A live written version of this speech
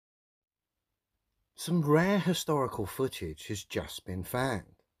Some rare historical footage has just been found.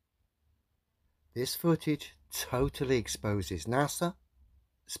 This footage totally exposes NASA,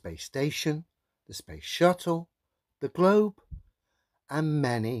 the space station, the space shuttle, the globe, and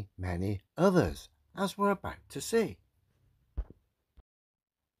many, many others, as we're about to see.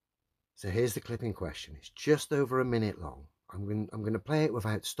 So here's the clip in question. It's just over a minute long. I'm going to play it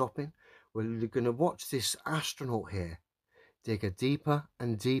without stopping. We're going to watch this astronaut here dig a deeper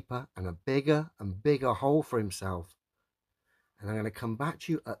and deeper and a bigger and bigger hole for himself. And I'm going to come back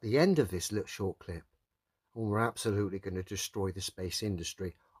to you at the end of this little short clip, and we're absolutely going to destroy the space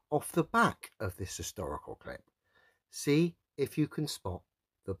industry off the back of this historical clip. See if you can spot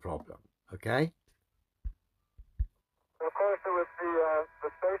the problem, okay? Of course, it was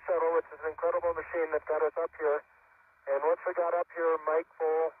the space shuttle, which is an incredible machine that got us up here. And once we got up here, Mike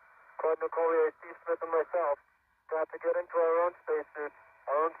Full, Claude Nicollier, Steve Smith, and myself got to get into our own spacesuits,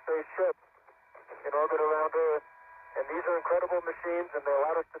 our own spaceship, in orbit around Earth. And these are incredible machines, and they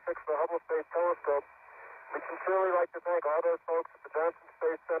allowed us to fix the Hubble Space Telescope. We sincerely like to thank all those folks at the Johnson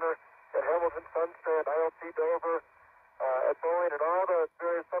Space Center, at Hamilton Sun Strand, ILC Dover, at Boeing, and all the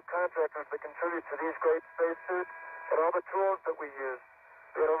various subcontractors that contribute to these great spacesuits, and all the tools that we use.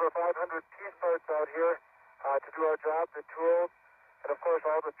 We had over 500 piece parts out here to do our job, the tools, and of course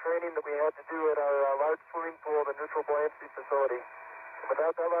all the training that we had to do at our large swimming pool, the neutral buoyancy facility. And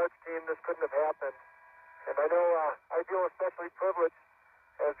without that large team, this couldn't have happened. And I know I feel especially privileged,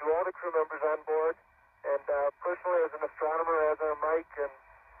 as do all the crew members on board, and personally as an astronomer, as are Mike and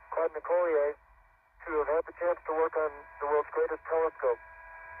Claude Nicollier, to have had the chance to work on the world's greatest telescope.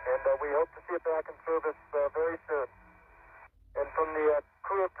 And we hope to see it back in service very soon. And from the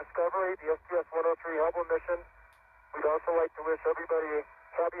crew of Discovery, the STS-103 Hubble mission, we'd also like to wish everybody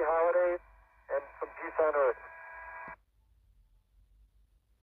happy holidays and some peace on Earth.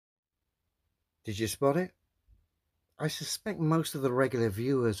 Did you spot it? I suspect most of the regular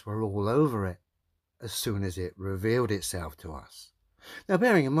viewers were all over it as soon as it revealed itself to us. Now,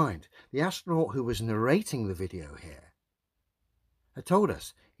 bearing in mind, the astronaut who was narrating the video here had told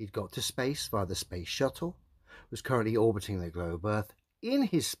us he'd got to space via the space shuttle, was currently orbiting the globe Earth in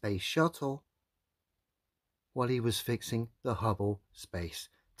his space shuttle while he was fixing the Hubble Space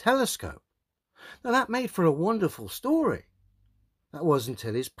Telescope. Now, that made for a wonderful story. That was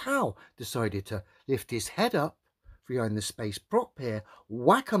until his pal decided to lift his head up behind the space prop here,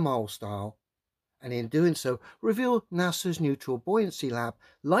 whack-a-mole style, and in doing so reveal NASA's neutral buoyancy lab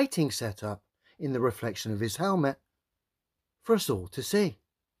lighting setup in the reflection of his helmet for us all to see.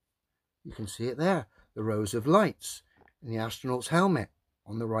 You can see it there, the rows of lights in the astronaut's helmet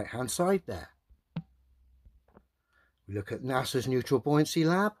on the right hand side there. We look at NASA's neutral buoyancy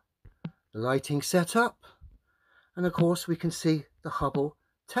lab, the lighting setup, and of course we can see the Hubble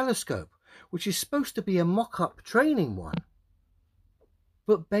telescope, which is supposed to be a mock-up training one.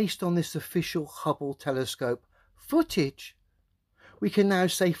 But based on this official Hubble telescope footage, we can now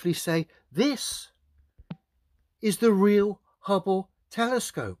safely say this is the real Hubble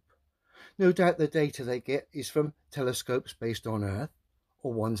telescope. No doubt the data they get is from telescopes based on Earth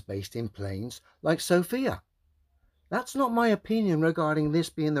or ones based in planes like Sophia. That's not my opinion regarding this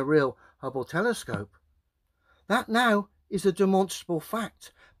being the real Hubble telescope. That now is a demonstrable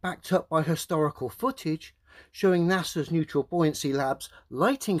fact backed up by historical footage showing NASA's neutral buoyancy lab's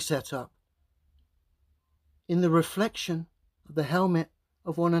lighting setup in the reflection of the helmet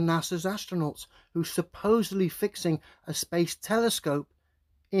of one of NASA's astronauts who's supposedly fixing a space telescope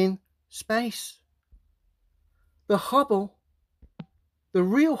in space. The Hubble, the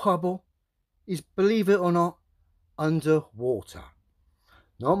real Hubble, is, believe it or not, underwater.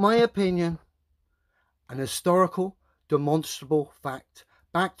 Not my opinion, an historical, demonstrable fact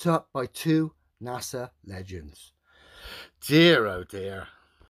backed up by two NASA legends. Dear, oh dear.